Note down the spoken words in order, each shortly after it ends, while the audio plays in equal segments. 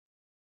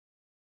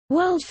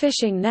World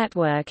Fishing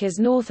Network is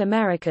North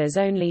America's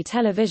only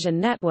television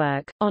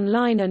network,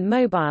 online and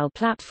mobile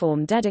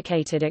platform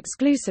dedicated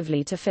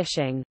exclusively to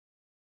fishing.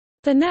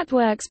 The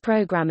network's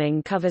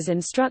programming covers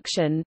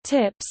instruction,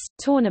 tips,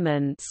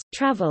 tournaments,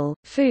 travel,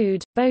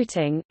 food,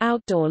 boating,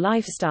 outdoor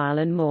lifestyle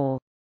and more.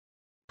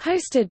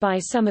 Hosted by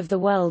some of the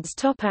world's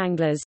top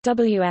anglers,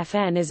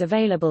 WFN is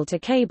available to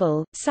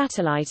cable,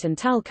 satellite and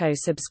telco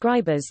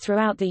subscribers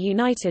throughout the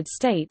United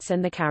States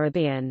and the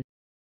Caribbean.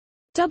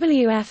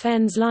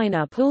 WFN's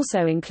lineup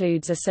also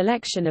includes a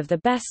selection of the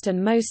best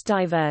and most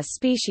diverse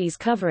species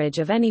coverage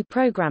of any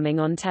programming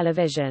on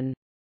television.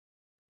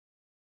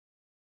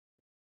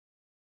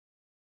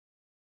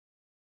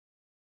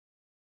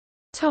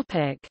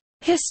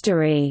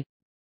 History.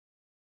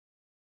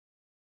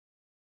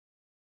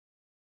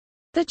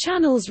 The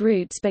channel's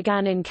roots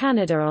began in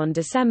Canada on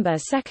December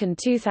 2,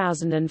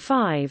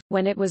 2005,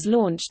 when it was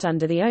launched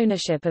under the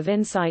ownership of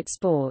Insight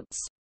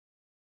Sports.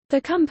 The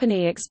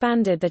company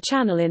expanded the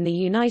channel in the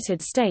United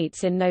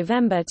States in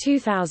November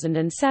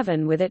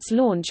 2007 with its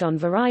launch on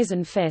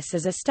Verizon FIS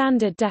as a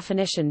standard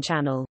definition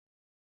channel.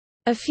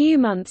 A few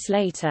months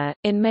later,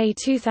 in May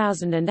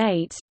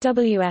 2008,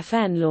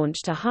 WFN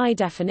launched a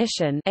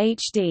high-definition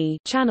 (HD)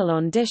 channel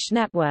on Dish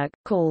Network,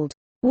 called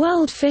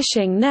World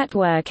Fishing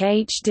Network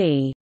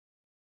HD,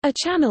 a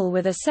channel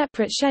with a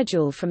separate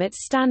schedule from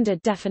its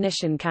standard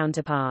definition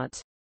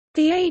counterpart.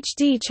 The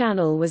HD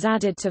channel was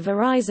added to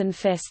Verizon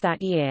FIS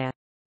that year.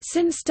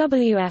 Since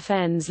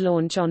WFN's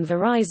launch on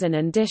Verizon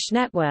and Dish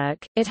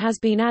Network, it has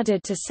been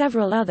added to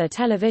several other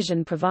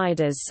television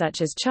providers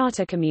such as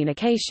Charter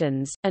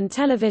Communications, and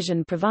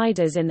television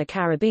providers in the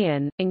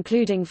Caribbean,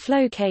 including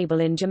Flow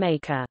Cable in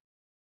Jamaica.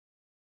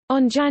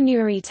 On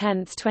January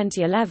 10,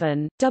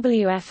 2011,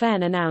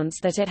 WFN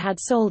announced that it had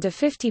sold a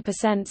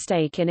 50%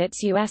 stake in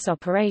its U.S.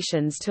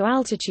 operations to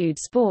Altitude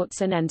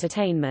Sports and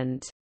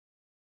Entertainment.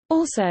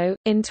 Also,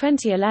 in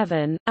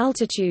 2011,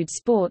 Altitude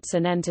Sports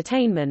and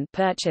Entertainment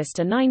purchased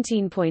a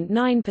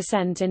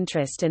 19.9%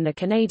 interest in the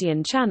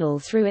Canadian channel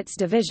through its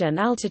division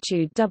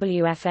Altitude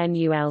WFN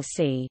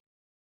ULC.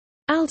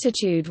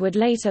 Altitude would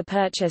later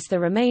purchase the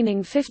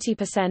remaining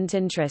 50%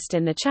 interest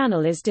in the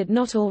channel it did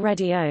not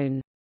already own.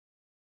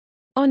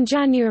 On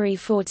January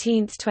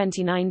 14,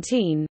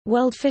 2019,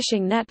 World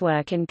Fishing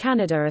Network in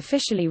Canada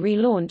officially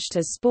relaunched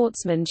as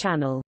Sportsman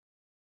Channel.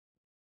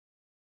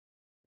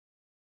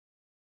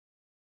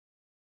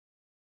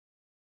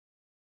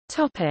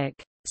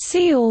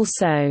 See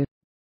also: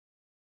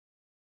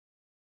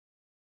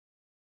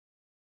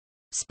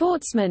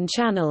 Sportsman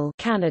Channel,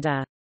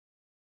 Canada.